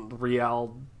than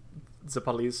Real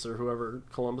Zapalis or whoever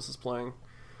Columbus is playing.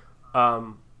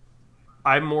 I'm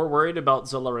more worried about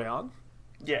Zelarayan.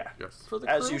 Yeah, yes. For the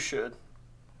as crew. You should.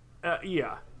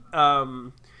 Yeah.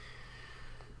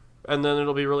 And then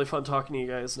it'll be really fun talking to you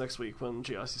guys next week when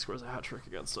Giassi scores a hat trick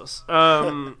against us.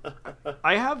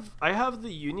 I have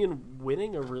the Union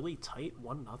winning a really tight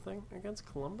 1-0 against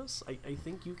Columbus. I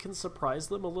think you can surprise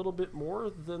them a little bit more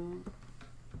than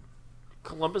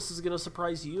Columbus is going to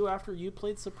surprise you after you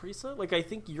played Saprissa. I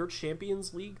think your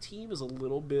Champions League team is a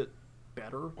little bit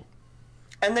better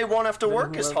And they won't have to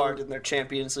work as hard in their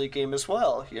Champions League game as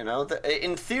well. You know,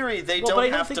 in theory, they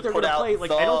don't have to put out play,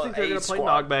 the I don't think they're going to play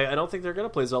squad. Nagbe. I don't think they're going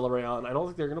to play Zelarayan. I don't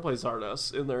think they're going to play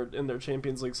Zardes in their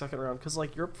Champions League second round because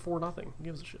you're up 4-0. Who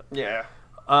gives a shit? Yeah.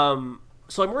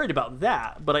 So I'm worried about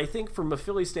that. But I think from a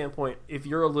Philly standpoint, if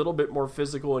you're a little bit more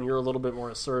physical and you're a little bit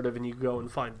more assertive and you go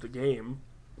and find the game,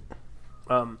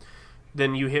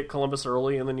 then you hit Columbus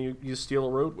early and then you steal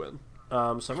a road win. So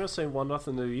I'm going to say 1-0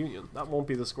 to the Union. That won't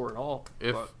be the score at all.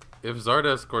 If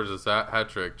Zardes scores a hat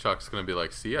trick, Chuck's going to be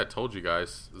like, see, I told you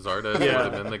guys. Zardes would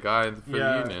have been the guy for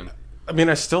the Union. I mean,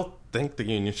 I still think the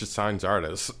Union should sign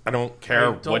Zardes. I don't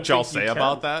care what y'all say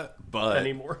about that, but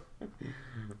anymore.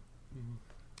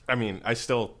 I mean, I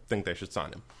still think they should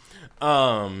sign him.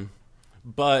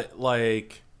 But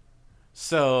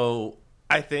so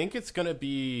I think it's going to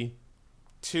be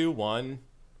 2-1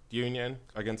 Union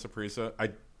against Saprissa. I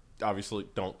obviously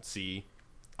don't see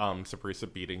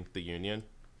Saprissa beating the Union.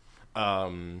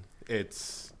 But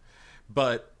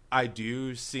I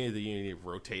do see the Union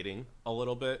rotating a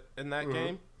little bit in that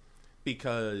game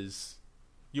because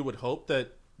you would hope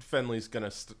that Fenley's going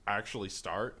to actually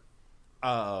start.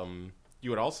 You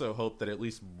would also hope that at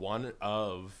least one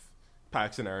of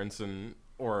Paxton Aronson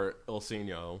or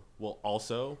Ilsinho will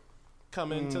also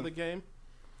come into the game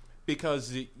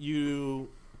because you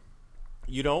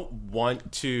don't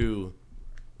want to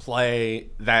play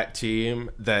that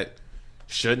team that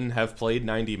shouldn't have played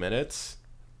 90 minutes,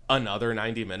 another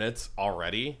 90 minutes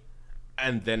already,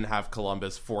 and then have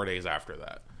Columbus 4 days after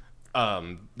that.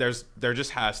 There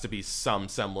just has to be some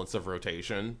semblance of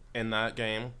rotation in that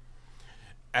game.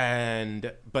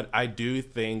 But I do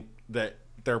think that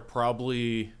they're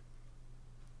probably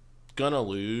gonna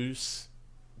lose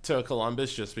to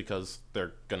Columbus just because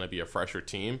they're gonna be a fresher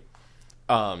team.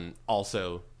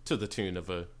 Also to the tune of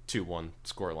a 2-1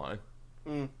 scoreline.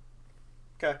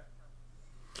 Okay.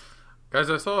 Guys,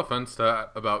 I saw a fun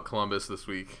stat about Columbus this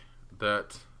week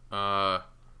that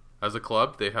as a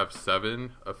club, they have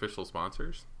 7 official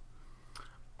sponsors.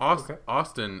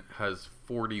 Austin has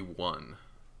 41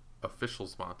 official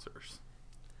sponsors.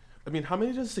 I mean, how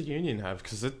many does the Union have?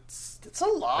 Because it's a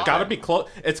lot. It's got to be close.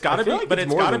 It's got to be, but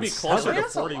it's got to be closer to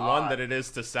 41 than it is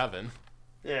to 7.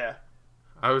 Yeah.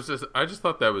 I just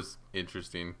thought that was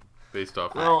interesting based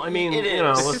off. Well, I mean,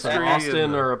 listen,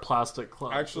 Austin are a plastic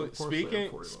club. Actually,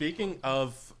 speaking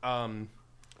of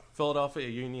Philadelphia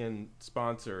Union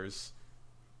sponsors,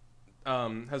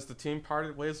 has the team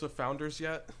parted ways with Founders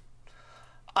yet?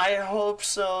 I hope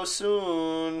so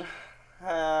soon.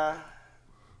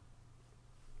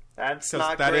 That's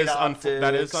not great optics.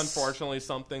 That is unfortunately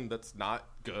something that's not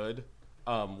good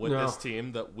with this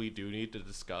team that we do need to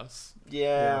discuss.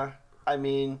 Yeah. I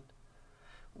mean,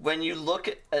 when you look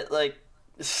at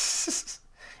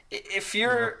if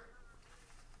you're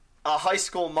a high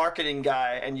school marketing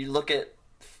guy and you look at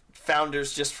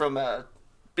Founders just from a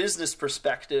business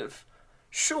perspective,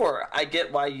 sure, I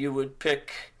get why you would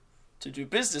pick to do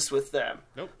business with them.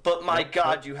 Nope. But my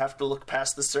God, you have to look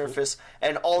past the surface,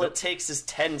 and all it takes is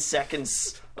 10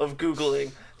 seconds of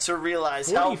Googling to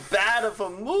realize how bad of a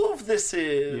move this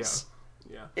is.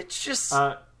 Yeah. It's just...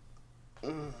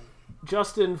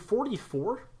 Justin,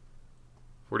 44?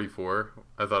 44?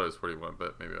 I thought it was 41,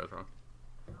 but maybe I was wrong.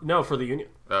 No, for the Union.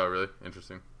 Oh, really?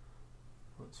 Interesting.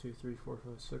 1, 2, 3, 4, 5,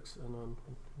 6, and then...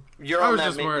 You're on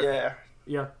that,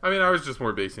 Yeah. I mean, I was just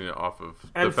more basing it off of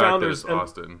and the fact that it's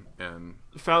Austin. And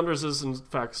Founders is, in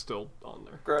fact, still on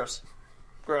there. Gross.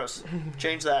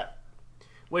 Change that.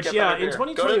 Which, in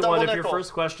 2021, if your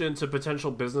first question to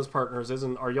potential business partners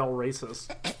isn't, are y'all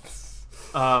racist?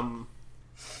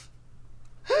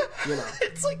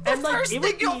 It's like the first thing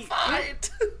you'll find.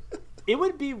 It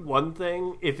would be one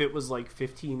thing if it was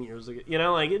 15 years ago.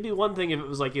 It'd be one thing if it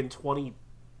was in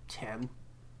 2010.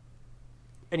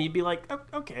 And you'd be like,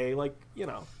 okay,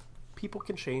 people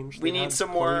can change. We need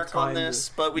some work on this,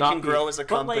 but we can grow as a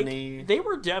company. But, they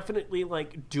were definitely,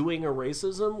 doing a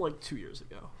racism, 2 years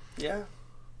ago. Yeah.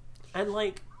 And,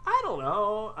 I don't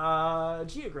know,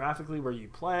 geographically where you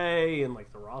play and,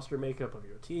 the roster makeup of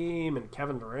your team, and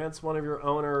Kevin Durant's one of your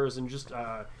owners, and just,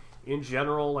 in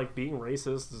general, being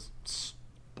racist is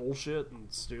bullshit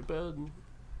and stupid.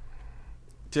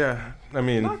 Yeah, I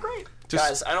mean... Not great.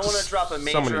 Guys, I don't want to drop a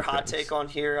major hot take on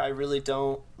here. I really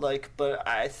don't, but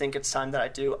I think it's time that I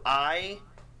do. I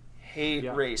hate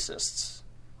racists.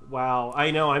 Wow,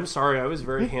 I know. I'm sorry. I was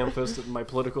very ham-fisted in my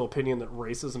political opinion that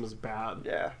racism is bad.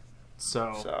 Yeah.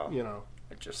 So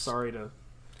sorry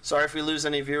if we lose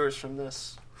any viewers from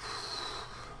this.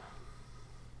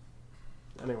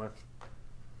 Anyway.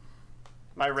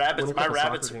 My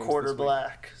rabbit's a quarter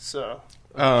black, so...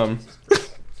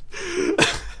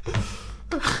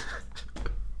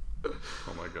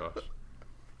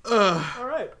 All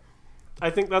right. I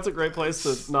think that's a great place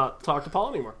to not talk to Paul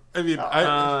anymore. I mean,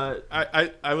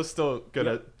 I was still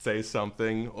gonna say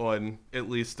something on at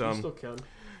least You still can.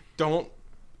 don't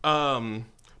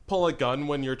pull a gun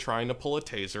when you're trying to pull a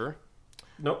taser.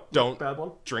 Nope. Don't bad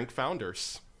one. drink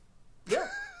Founders. Yeah.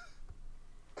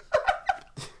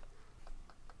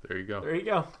 There you go. There you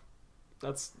go.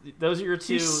 Those are your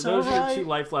two. Those are your 2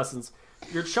 life lessons.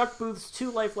 Your Chuck Booth's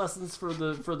 2 life lessons for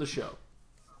the show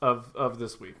of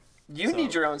this week. You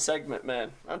need your own segment,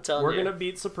 man. I'm telling you. We're gonna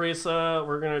beat Saprissa.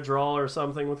 We're gonna draw or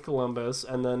something with Columbus,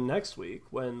 and then next week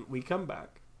when we come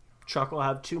back, Chuck will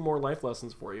have 2 more life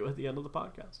lessons for you at the end of the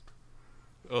podcast.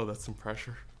 Oh, that's some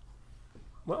pressure.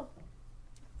 Well,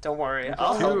 don't worry.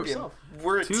 I'll help you.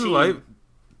 We're a team.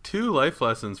 2 life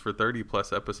lessons for 30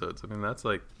 plus episodes. I mean, that's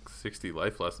like 60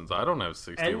 life lessons. I don't have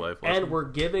 60 life lessons. And we're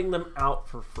giving them out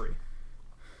for free.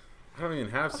 I don't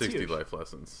even have That's 60 huge. life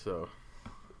lessons, so.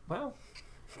 Well,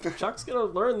 Chuck's going to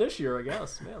learn this year, I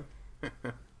guess, man.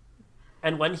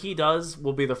 And when he does,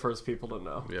 we'll be the first people to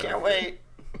know. Yeah. Can't wait.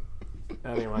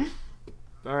 Anyway.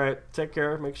 All right, take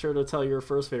care. Make sure to tell your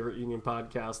first favorite Union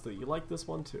podcast that you like this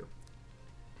one, too.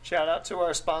 Shout out to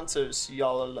our sponsors.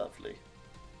 Y'all are lovely.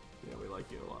 Yeah, we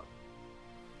like you a lot.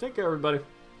 Take care, everybody.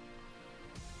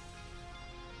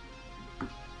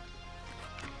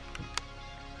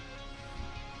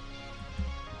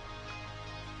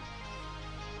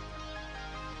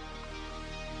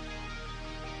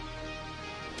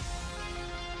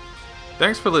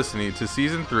 Thanks for listening to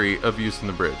Season 3 of Views from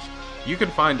the Bridge. You can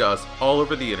find us all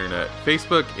over the internet,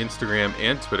 Facebook, Instagram,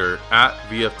 and Twitter at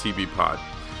VFTBpod.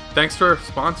 Thanks to our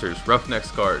sponsors, Roughneck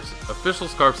Scarves, official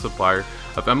scarf supplier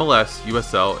of MLS,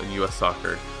 USL, and US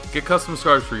Soccer. Get custom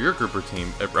scarves for your group or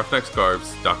team at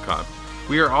roughneckscarves.com.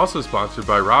 We are also sponsored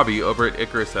by Robbie over at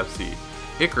Icarus FC.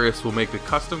 Icarus will make the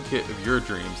custom kit of your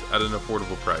dreams at an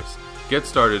affordable price. Get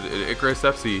started at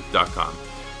IcarusFC.com.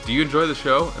 Do you enjoy the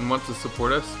show and want to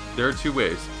support us? There are 2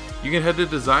 ways. You can head to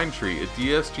Design Tree at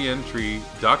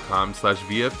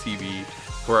dsgntree.com/VFTB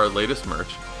for our latest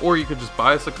merch, or you can just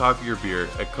buy us a coffee or beer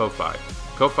at Ko-Fi,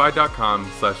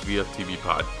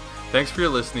 ko-fi.com/VFTBpod. Thanks for your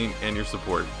listening and your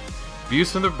support.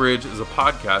 Views from the Bridge is a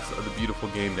podcast of the Beautiful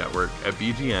Game Network at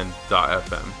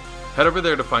bgn.fm. Head over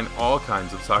there to find all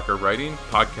kinds of soccer writing,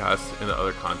 podcasts, and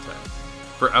other content.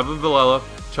 For Evan Villela,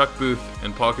 Chuck Booth,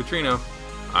 and Paul Catrino,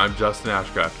 I'm Justin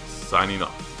Ashcraft, signing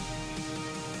off.